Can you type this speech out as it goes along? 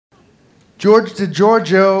Georges de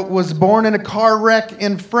Giorgio was born in a car wreck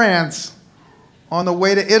in France on the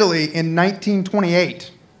way to Italy in 1928.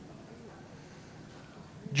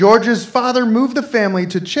 George's father moved the family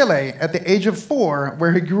to Chile at the age of 4,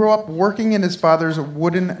 where he grew up working in his father's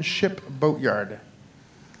wooden ship boatyard.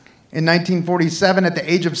 In 1947, at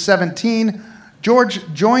the age of 17,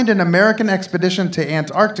 George joined an American expedition to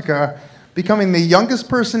Antarctica, becoming the youngest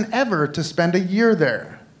person ever to spend a year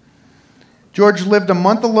there. George lived a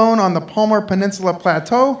month alone on the Palmer Peninsula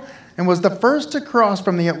plateau and was the first to cross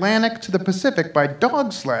from the Atlantic to the Pacific by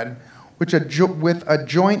dogsled, with a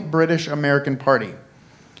joint British-American party.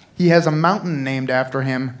 He has a mountain named after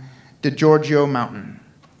him, de Giorgio Mountain.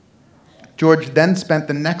 George then spent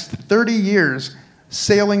the next 30 years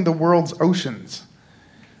sailing the world's oceans.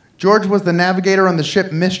 George was the navigator on the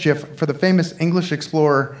ship Mischief for the famous English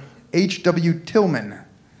explorer H.W. Tillman.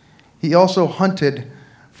 He also hunted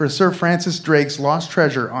for Sir Francis Drake's lost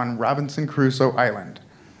treasure on Robinson Crusoe Island.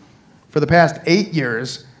 For the past 8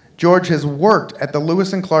 years, George has worked at the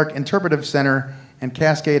Lewis and Clark Interpretive Center and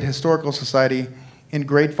Cascade Historical Society in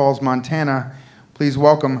Great Falls, Montana. Please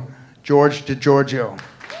welcome Georges de Giorgio.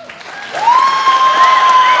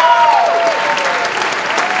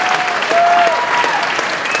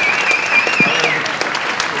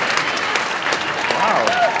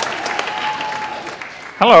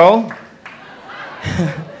 Hello.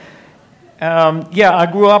 Yeah, I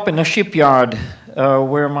grew up in a shipyard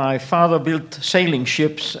where my father built sailing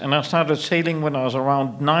ships, and I started sailing when I was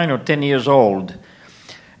around 9 or 10 years old.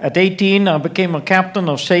 At 18, I became a captain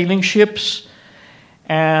of sailing ships,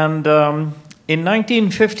 and in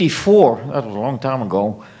 1954, that was a long time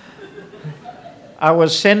ago, I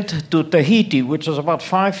was sent to Tahiti, which is about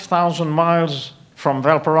 5,000 miles from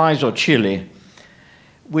Valparaiso, Chile.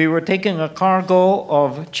 We were taking a cargo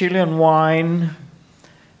of Chilean wine,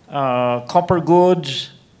 copper goods,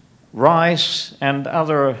 rice, and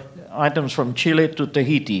other items from Chile to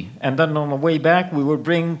Tahiti. And then on the way back, we would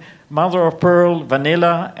bring mother of pearl,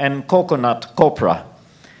 vanilla, and coconut, copra.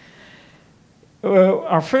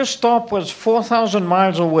 Our first stop was 4,000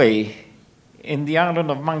 miles away in the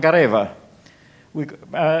island of Mangareva.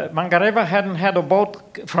 Mangareva hadn't had a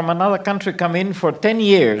boat from another country come in for 10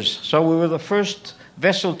 years, so we were the first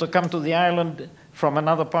vessel to come to the island from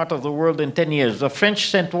another part of the world in 10 years. The French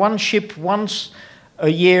sent one ship once a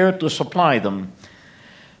year to supply them.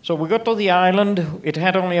 So we got to the island. It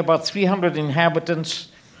had only about 300 inhabitants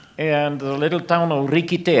and the little town of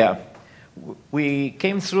Rikitea. We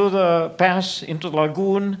came through the pass into the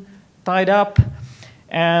lagoon, tied up,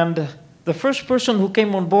 and the first person who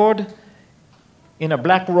came on board in a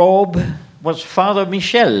black robe was Father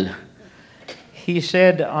Michel. He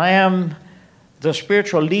said, "I am the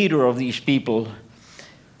spiritual leader of these people."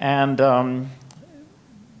 And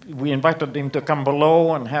we invited him to come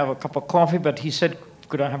below and have a cup of coffee, but he said,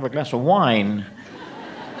 "Could I have a glass of wine?"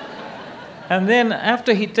 And then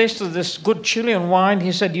after he tasted this good Chilean wine,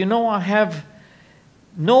 he said, "You know, I have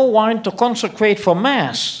no wine to consecrate for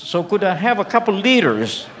Mass, so could I have a couple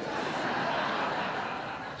liters?"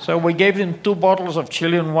 So we gave him 2 bottles of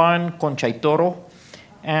Chilean wine, Conchaitoro,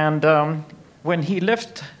 and when he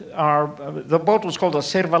left, the boat was called a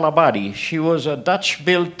Servalabari. She was a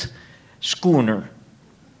Dutch-built schooner.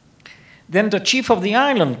 Then the chief of the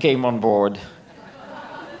island came on board.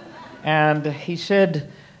 And he said,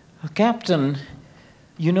 "Captain,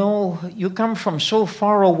 you know, you come from so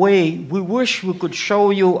far away. We wish we could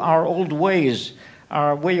show you our old ways,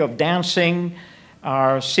 our way of dancing,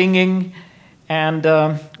 our singing. And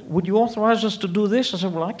would you authorize us to do this?" I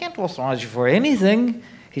said, "Well, I can't authorize you for anything."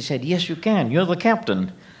 He said, "Yes, you can. You're the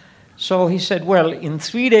captain." So he said, "Well, in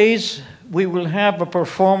 3 days, we will have a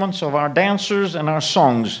performance of our dancers and our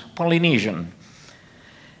songs, Polynesian."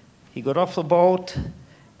 He got off the boat,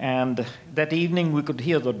 and that evening we could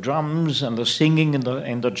hear the drums and the singing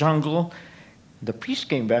in the jungle. The priest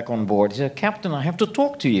came back on board. He said, "Captain, I have to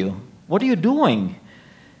talk to you. What are you doing?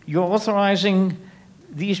 You're authorizing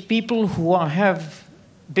these people who have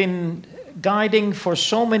been guiding for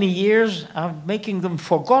so many years, making them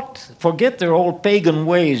forget their old pagan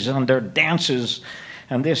ways and their dances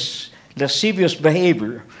and this lascivious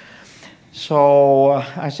behavior." So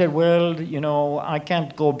I said, "Well, you know, I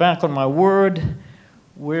can't go back on my word.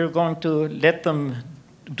 We're going to let them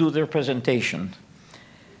do their presentation."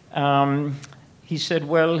 He said,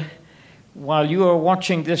 "Well, while you are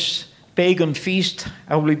watching this pagan feast,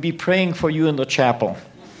 I will be praying for you in the chapel."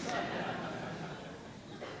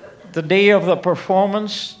 The day of the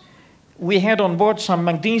performance, we had on board some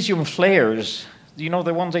magnesium flares. You know,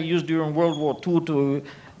 the ones they used during World War II to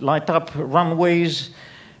light up runways,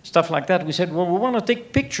 stuff like that. We said, "Well, we want to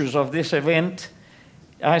take pictures of this event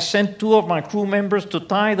I sent 2 of my crew members to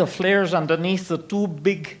tie the flares underneath the 2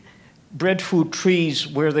 big breadfruit trees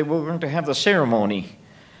where they were going to have the ceremony.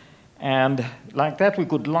 And like that, we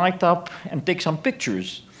could light up and take some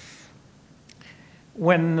pictures.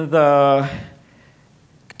 When the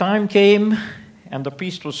time came and the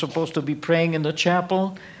priest was supposed to be praying in the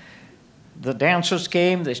chapel, the dancers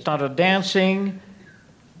came, they started dancing.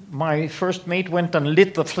 My first mate went and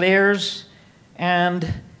lit the flares,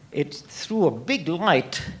 and it threw a big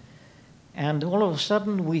light. And all of a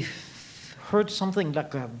sudden, we heard something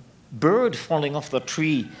like a bird falling off the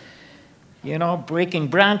tree, you know, breaking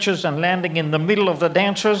branches and landing in the middle of the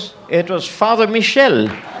dancers. It was Father Michel.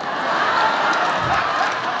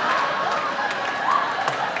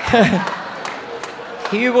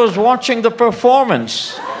 He was watching the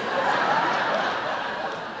performance.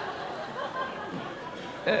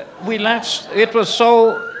 We laughed. It was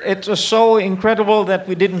so incredible that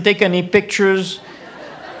we didn't take any pictures.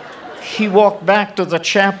 He walked back to the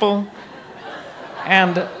chapel,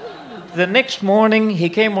 and the next morning he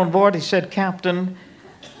came on board. He said, "Captain,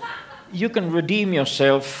 you can redeem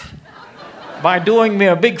yourself by doing me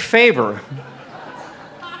a big favor.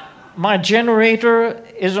 My generator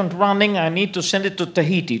isn't running. I need to send it to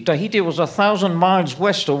Tahiti." Tahiti was 1,000 miles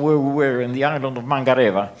west of where we were in the island of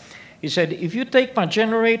Mangareva. He said, "If you take my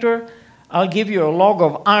generator, I'll give you a log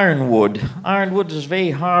of ironwood." Ironwood is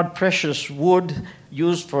very hard, precious wood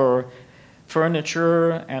used for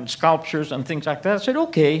furniture and sculptures and things like that. I said,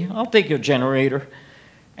 "Okay, I'll take your generator."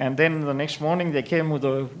 And then the next morning they came with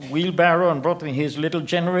a wheelbarrow and brought me his little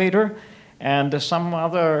generator, and some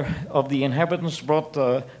other of the inhabitants brought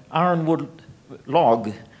the ironwood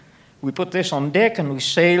log. We put this on deck and we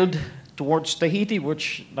sailed towards Tahiti,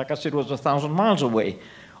 which, like I said, was 1,000 miles away.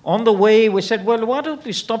 On the way, we said, well, why don't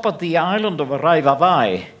we stop at the island of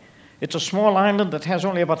Raivavai? It's a small island that has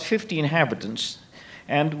only about 50 inhabitants.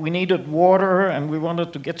 And we needed water, and we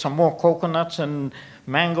wanted to get some more coconuts and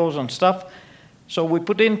mangoes and stuff. So we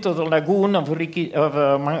put into the lagoon of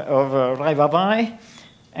Raivavai,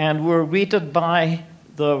 and we were greeted by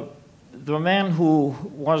the man who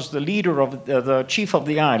was the leader of the chief of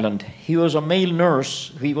the island. He was a male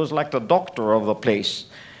nurse. He was like the doctor of the place.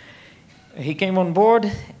 He came on board,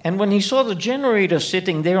 and when he saw the generator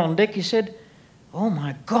sitting there on deck, he said, "Oh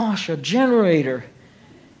my gosh, a generator.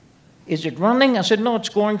 Is it running?" I said, "No, it's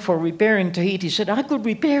going for repair in Tahiti." He said, "I could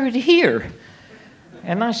repair it here."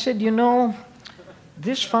 And I said, "You know,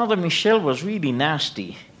 this Father Michel was really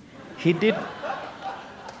nasty. He did,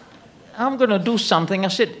 I'm going to do something." I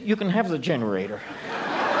said, "You can have the generator."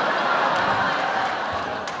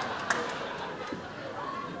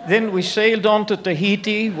 Then we sailed on to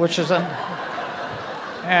Tahiti, which is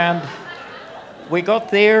and we got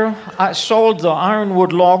there. I sold the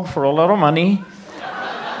ironwood log for a lot of money.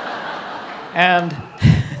 And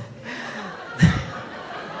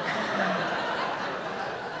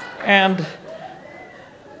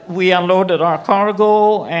we unloaded our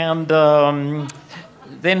cargo and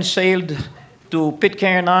then sailed to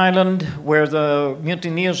Pitcairn Island, where the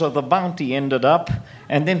mutineers of the Bounty ended up,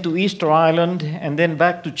 and then to Easter Island, and then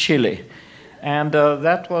back to Chile. And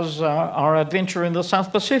that was our adventure in the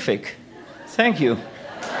South Pacific. Thank you.